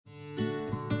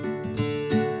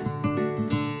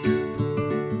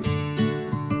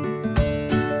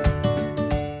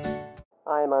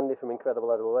Andy from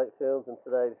Incredible Edible Wakefields, and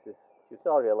today this is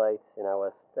tutorial 8 in our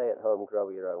stay-at-home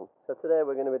grow your own. So today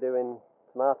we're going to be doing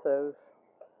tomatoes.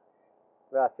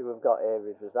 Variety we've got here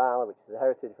is Rosala, which is a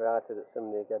heritage variety that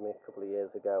somebody gave me a couple of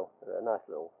years ago. They're a nice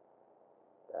little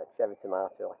cherry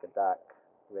tomato, like a dark,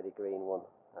 really green one,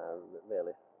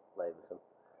 really flavoursome.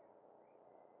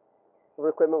 Other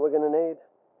equipment we're going to need,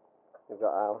 we've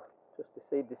got our just a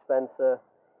seed dispenser,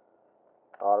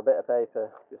 or a bit of paper,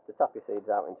 just to tap your seeds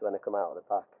out into when they come out of the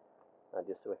pack,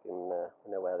 just so we can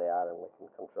know where they are and we can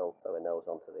control throwing those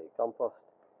onto the compost.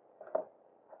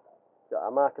 Got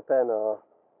our marker pen or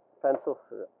pencil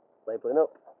for labelling up,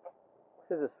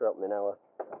 scissors for opening our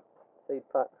seed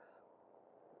packs,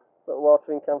 little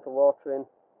watering can for watering,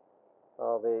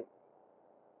 or the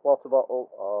water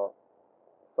bottle or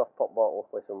soft pop bottle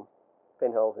with some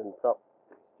pinholes in the top,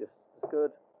 just as good.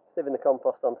 Sieving the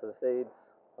compost onto the seeds,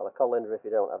 or a colander if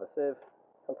you don't have a sieve.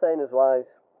 Containers wise,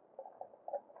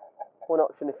 one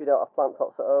option if you don't have plant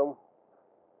pots at home,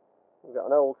 we've got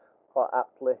an old, quite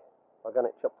aptly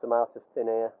organic chopped tomatoes tin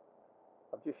here.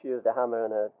 I've just used a hammer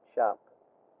and a sharp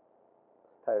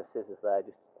pair of scissors there,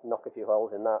 just knock a few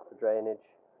holes in that for drainage.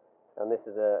 And this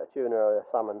is a tuna or a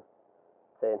salmon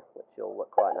tin, which will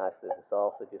work quite nicely as a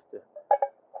saucer, just to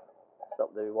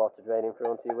stop the water draining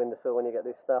through onto your windowsill when you get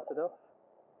this started off.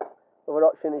 Other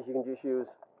option is you can just use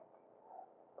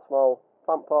a small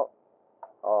plant pot,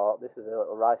 or this is a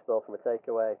little rice bowl from a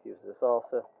takeaway to use as a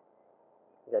saucer,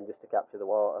 again just to capture the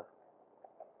water.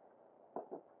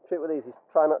 The trick with these is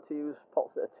try not to use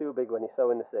pots that are too big when you're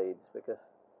sowing the seeds, because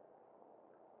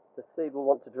the seed will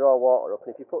want to draw water up,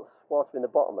 and if you put water in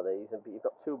the bottom of these but you've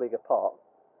got too big a pot,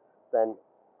 then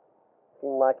it's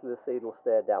unlikely the seed will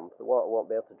stay damp. The water won't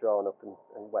be able to draw up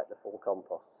and wet the full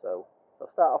compost. So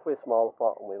start off with a smaller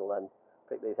pot, and we'll then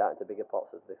pick these out into bigger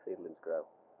pots as the seedlings grow.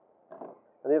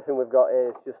 And the other thing we've got here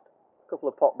is just a couple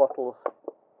of pop bottles,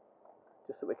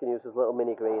 just that we can use as little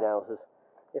mini greenhouses.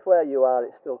 If where you are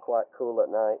it's still quite cool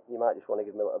at night, you might just want to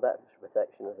give them a little bit of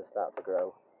protection as they start to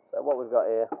grow. So what we've got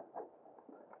here,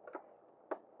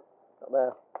 got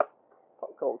there,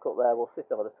 pot cold cut there, will sit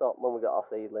over the top when we've got our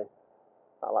seedling.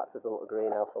 That'll act as a little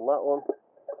greenhouse on that one.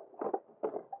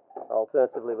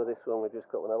 Alternatively with this one, we've just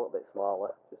cut one a little bit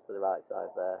smaller, just to the right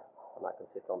size there, and that can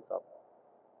sit on top.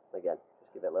 Again,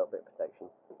 just give it a little bit of protection.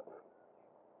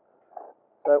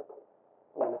 So,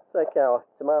 I'm going to take our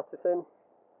tomato tin,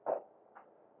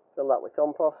 fill that with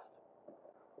compost,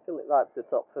 fill it right to the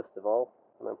top first of all,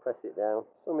 and then press it down.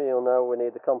 Some of you will know we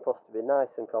need the compost to be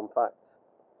nice and compact,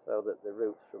 so that the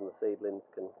roots from the seedlings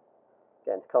can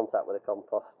get into contact with the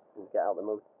compost and get out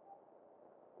the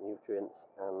nutrients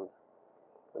and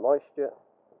the moisture.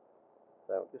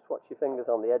 So just watch your fingers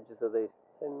on the edges of these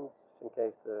tins in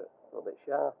case they're a little bit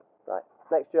sharp. Right,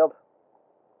 next job,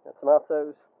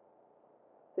 tomatoes.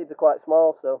 Seeds are quite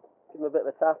small, so give them a bit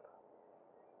of a tap.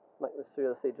 Make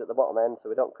the seeds at the bottom end so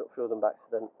we don't cut through them by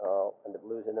accident or end up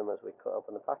losing them as we cut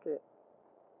open the packet.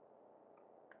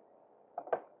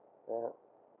 Yeah.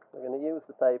 We're going to use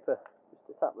the paper just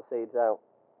to tap the seeds out.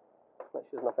 Make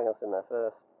sure there's nothing else in there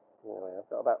first. Anyway, I've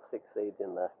got about 6 seeds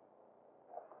in there.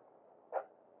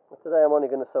 Today I'm only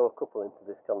going to sow a couple into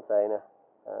this container,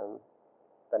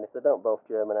 then if they don't both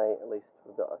germinate, at least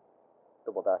we've got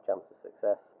doubled our chance of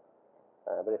success.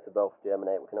 But if they both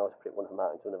germinate, we can always pick one of them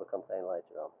out into another container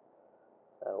later on.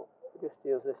 So we just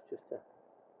use this just to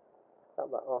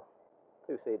tap that off.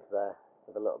 2 seeds there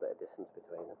with a little bit of distance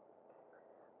between them.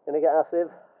 Going to get our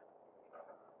sieve,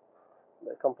 a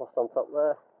bit of compost on top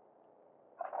there,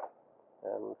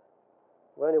 and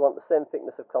we only want the same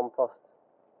thickness of compost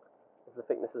as the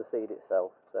thickness of the seed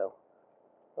itself, so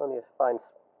only a fine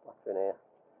splatter in here.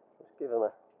 Just give them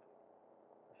a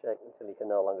shake until you can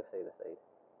no longer see the seed.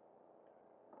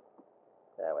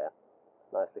 There we are,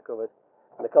 nicely covered.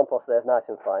 And the compost there is nice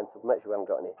and fine, so make sure we haven't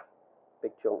got any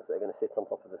big chunks that are going to sit on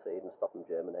top of the seed and stop them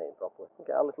germinating properly.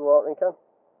 Get our little watering can.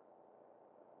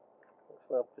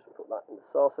 So I'll just put that in the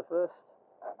saucer first.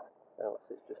 So it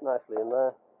sits just nicely in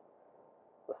there.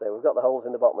 As I say, we've got the holes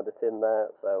in the bottom of the tin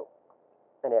there, so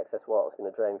any excess water is going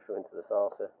to drain through into the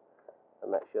saucer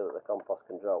and make sure that the compost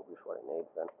can draw up just what it needs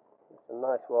then. It's some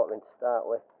nice watering to start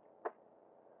with.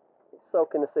 It's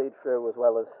soaking the seed through as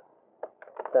well as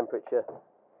temperature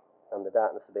and the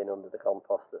darkness of being under the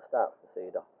compost that starts the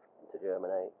seed off to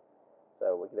germinate.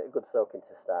 So we give it a good soaking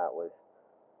to start with,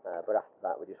 but after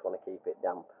that we just want to keep it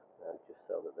damp, just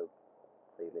so that the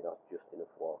seedling has just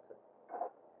enough water.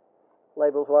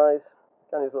 Labels wise,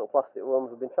 can use little plastic ones.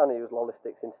 We've been trying to use lolly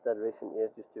sticks instead of recent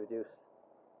years just to reduce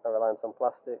our reliance on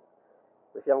plastic.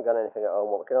 But if you haven't got anything at home,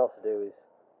 what we can also do is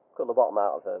cut the bottom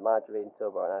out of a margarine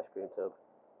tub or an ice cream tub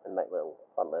and make little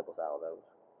plant labels out of those.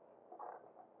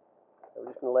 So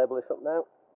we're just going to label this up now.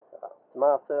 So that's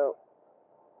tomato,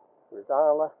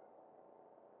 Rosala.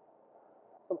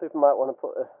 Some people might want to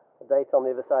put a date on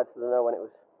the other side so they know when it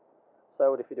was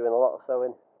sowed if you're doing a lot of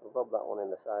sowing. We'll rub that one in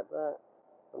the side there.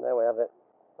 And there we have it.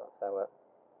 That's our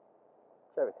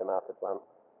cherry tomato plant.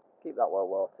 Keep that well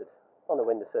watered on a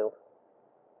windowsill.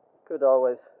 Could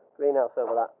always greenhouse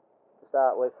over that to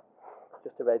start with,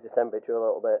 just to raise the temperature a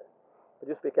little bit. But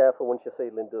just be careful once your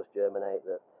seedling does germinate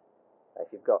that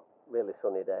if you've got really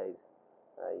sunny days,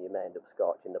 you may end up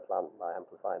scorching the plant by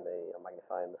amplifying or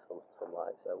magnifying the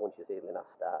sunlight. So once your seedling has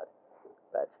started,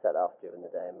 better to take that off during the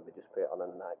day and maybe just put it on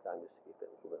in the night time just to keep it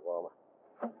a little bit warmer.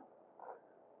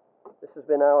 This has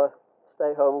been our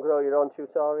stay home grow your own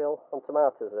tutorial on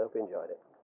tomatoes. I hope you enjoyed it.